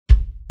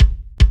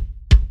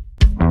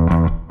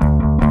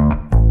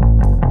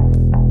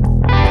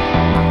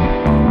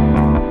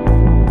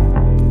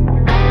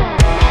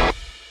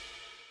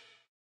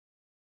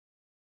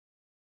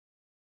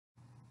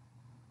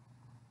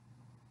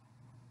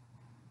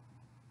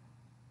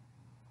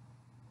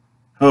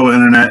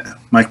Internet,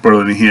 Mike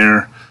Berlin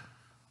here.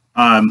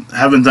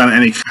 Haven't done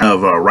any kind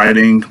of a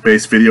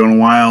writing-based video in a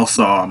while,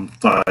 so I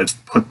thought I'd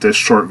just put this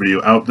short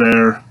video out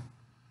there.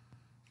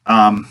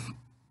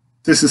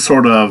 This is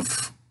sort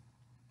of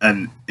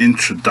an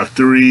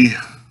introductory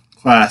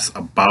class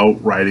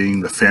about writing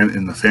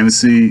in the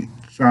fantasy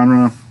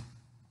genre.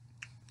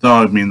 So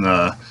I mean,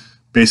 the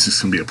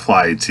basics can be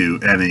applied to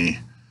any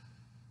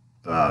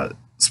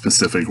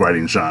specific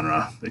writing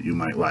genre that you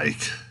might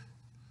like.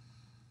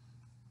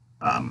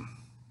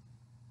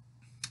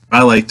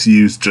 I like to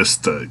use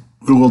just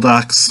Google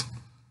Docs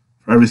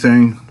for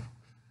everything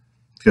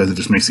because it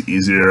just makes it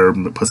easier.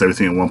 It puts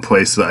everything in one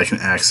place so that I can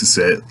access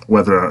it,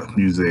 whether I'm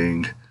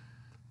using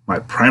my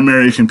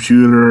primary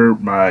computer,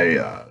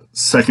 my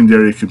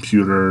secondary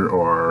computer,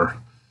 or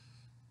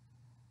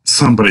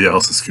somebody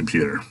else's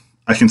computer.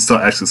 I can still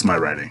access my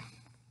writing.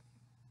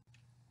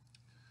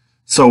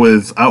 So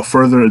without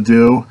further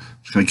ado, I'm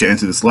just going to get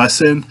into this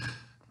lesson.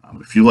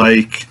 If you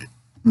like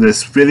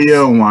this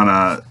video and want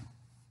to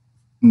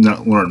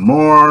learn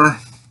more,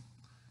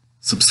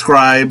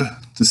 subscribe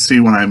to see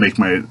when I make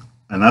an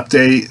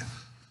update.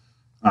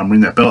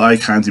 Ring that bell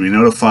icon to be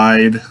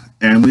notified,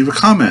 and leave a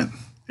comment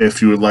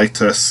if you would like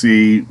to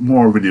see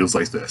more videos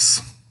like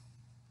this.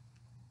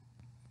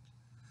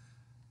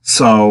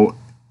 So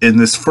in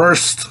this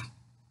first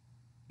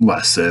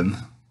lesson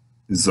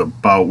is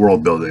about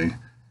world building,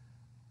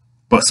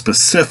 but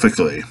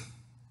specifically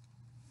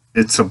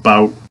it's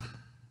about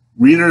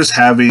readers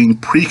having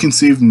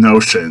preconceived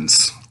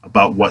notions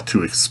about what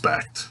to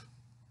expect.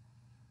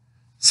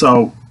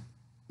 So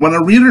when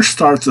a reader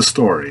starts a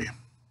story,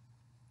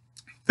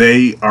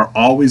 they are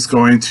always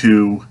going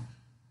to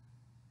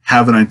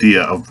have an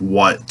idea of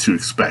what to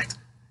expect.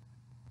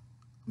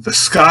 The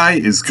sky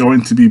is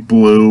going to be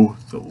blue,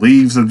 the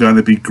leaves are going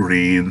to be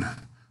green,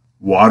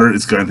 water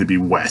is going to be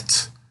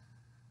wet.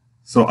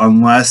 So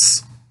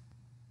unless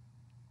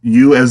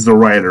you as the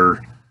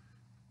writer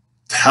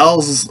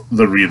tells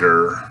the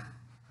reader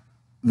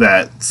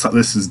that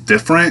this is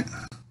different,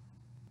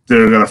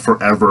 they're going to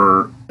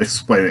forever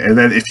explain it. And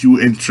then if you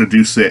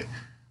introduce it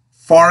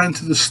far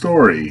into the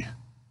story,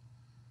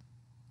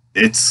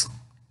 it's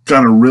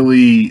going to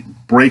really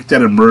break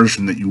that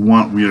immersion that you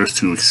want readers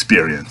to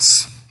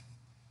experience.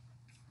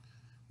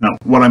 Now,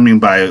 what I mean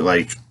by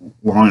like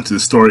long into the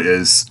story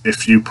is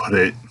if you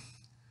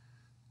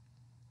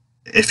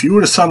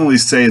were to suddenly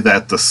say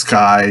that the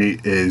sky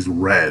is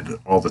red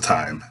all the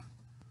time,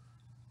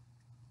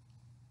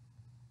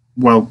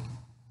 well,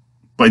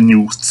 but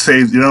you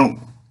don't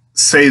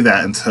say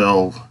that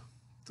until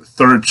the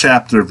third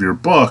chapter of your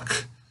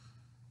book,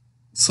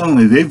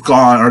 suddenly they've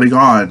already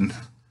gone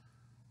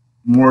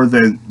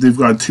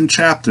 2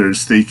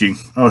 chapters thinking,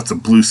 oh, it's a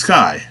blue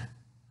sky.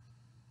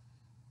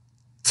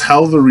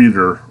 Tell the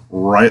reader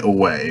right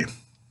away,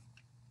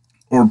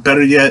 or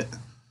better yet,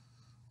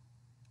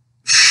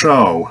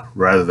 show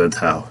rather than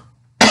tell.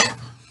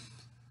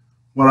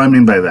 What I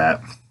mean by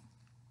that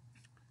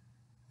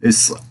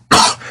is,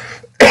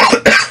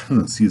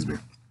 excuse me.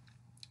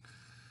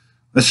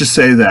 Let's just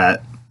say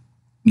that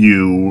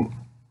let's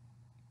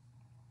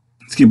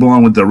keep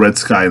along with the red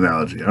sky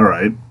analogy. All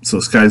right, so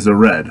skies are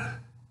red.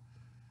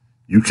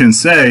 You can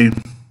say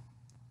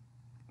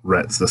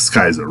the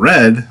skies are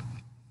red,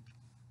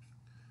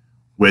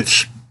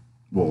 which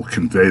will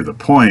convey the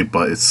point,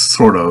 but it's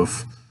sort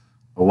of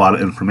a lot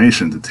of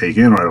information to take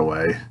in right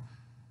away.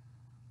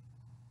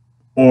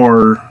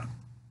 Or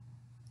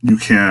you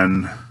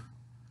can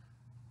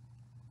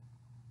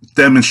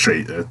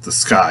demonstrate that the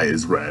sky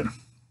is red.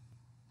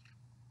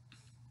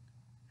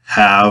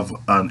 Have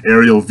an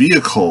aerial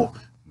vehicle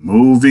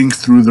moving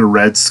through the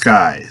red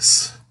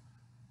skies.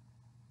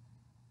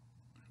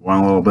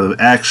 Want a little bit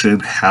of action,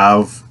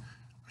 have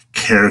a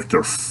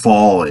character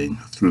falling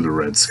through the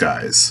red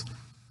skies.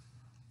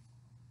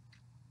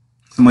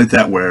 Something like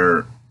that,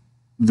 where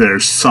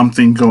there's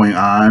something going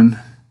on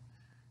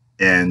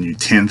and you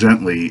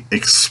tangentially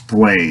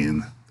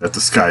explain that the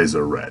skies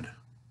are red.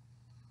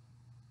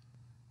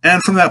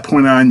 And from that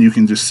point on, you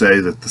can just say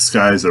that the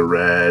skies are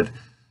red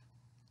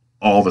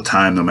all the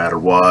time, no matter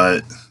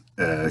what,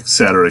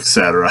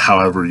 etc.,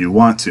 however you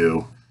want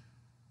to,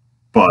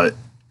 but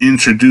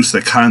introduce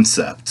the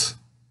concept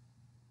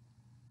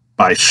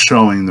by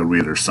showing the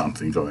reader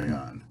something going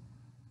on.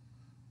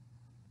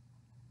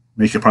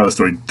 Make it part of the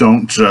story.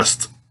 Don't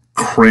just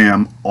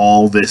cram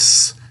all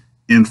this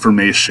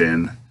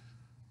information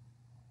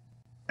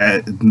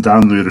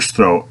down the reader's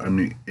throat. I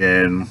mean,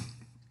 in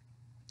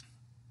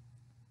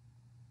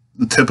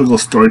the typical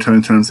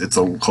storytelling terms, it's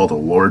called a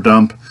lore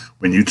dump,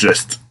 when you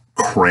just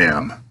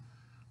cram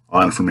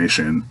all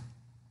information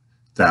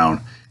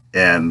down,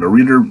 and the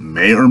reader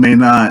may or may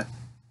not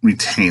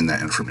retain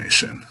that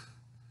information.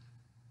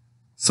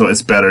 So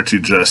it's better to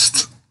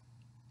just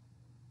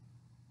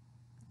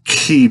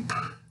keep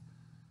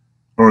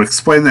or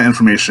explain that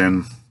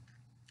information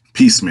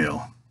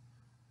piecemeal.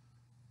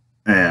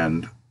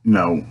 And,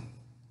 the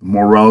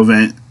more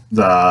relevant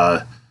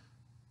the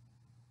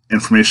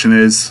information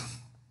is,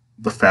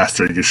 the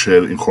faster you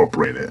should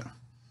incorporate it.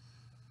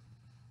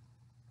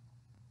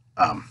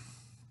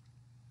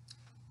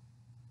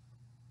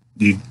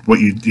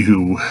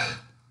 you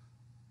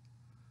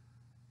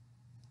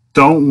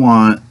don't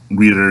want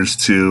readers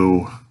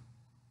to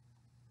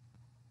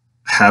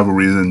have a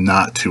reason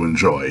not to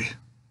enjoy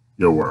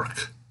your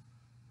work.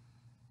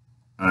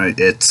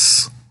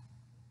 It's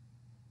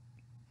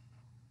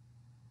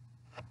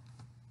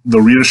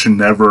the reader should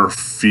never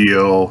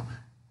feel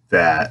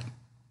that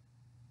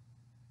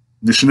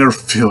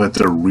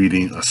they're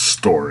reading a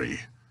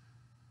story.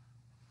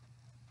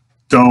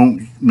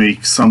 Don't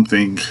make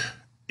something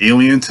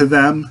alien to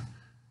them.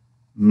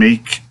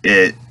 Make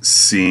it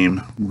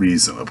seem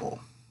reasonable.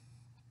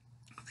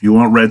 If you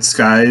want red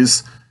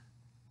skies,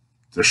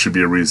 there should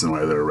be a reason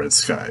why there are red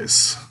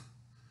skies.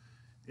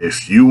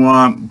 If you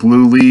want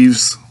blue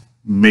leaves,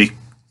 make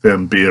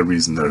them be a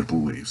reason there's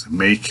blue leaves.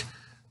 Make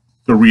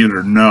the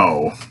reader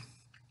know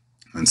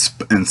and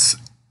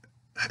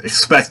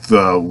expect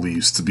the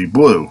leaves to be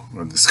blue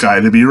or the sky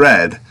to be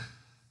red.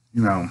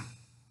 You know,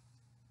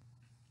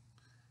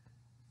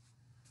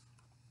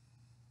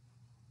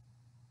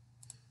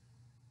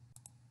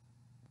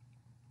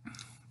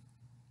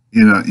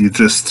 you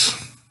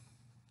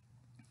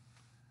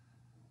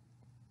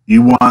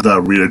want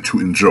the reader to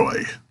enjoy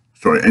the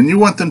story, and you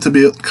want them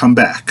to come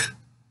back.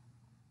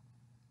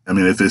 I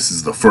mean, if this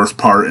is the first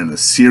part in a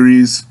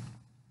series,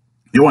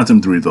 you want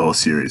them to read the whole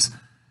series.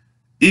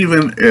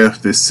 Even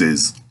if this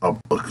is a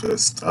book,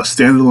 a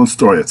standalone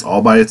story that's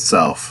all by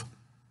itself,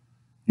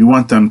 you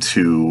want them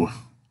to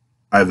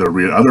either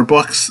read other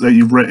books that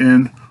you've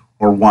written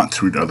or want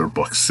to read other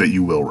books that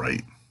you will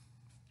write.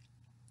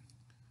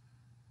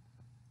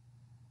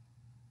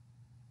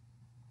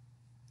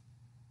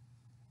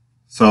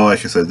 So,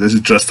 like I said, this is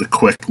just a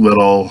quick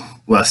little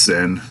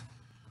lesson,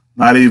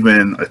 not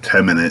even a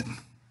 10-minute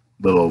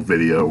little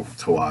video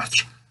to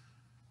watch.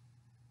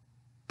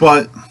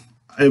 But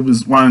I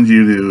wanted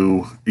you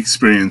to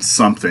experience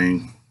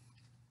something,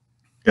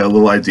 get a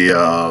little idea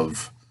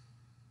of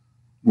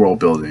world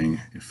building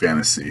in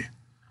fantasy.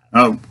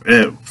 Now,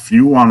 if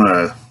you want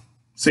to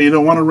say you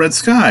don't want a red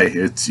sky,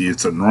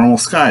 it's a normal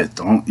sky.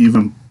 Don't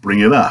even bring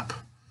it up.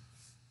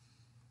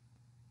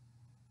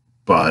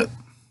 But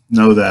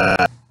know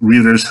that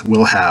readers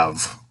will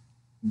have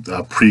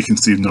a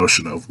preconceived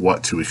notion of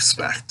what to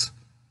expect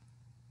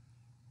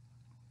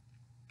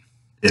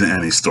in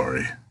any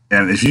story.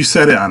 And if you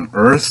set it on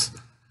Earth,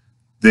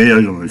 they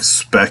are going to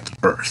expect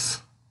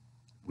Earth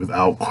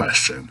without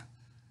question.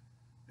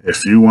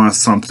 If you want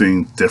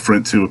something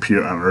different to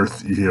appear on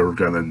Earth, you're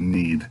going to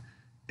need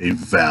a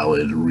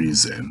valid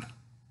reason.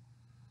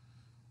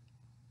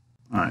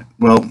 Alright,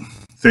 well,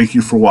 thank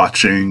you for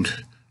watching.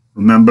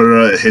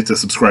 Remember, hit the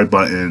subscribe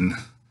button,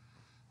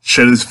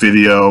 share this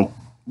video,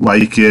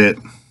 like it,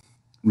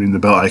 ring the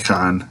bell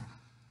icon.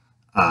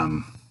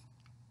 I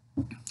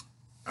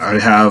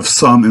have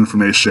some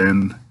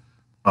information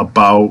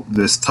about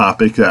this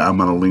topic that I'm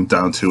going to link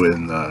down to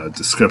in the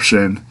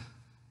description,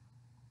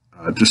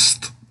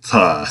 just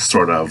to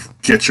sort of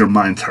get your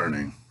mind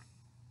turning.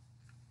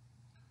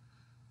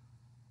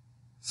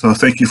 So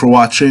thank you for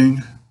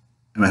watching,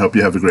 and I hope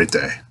you have a great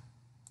day.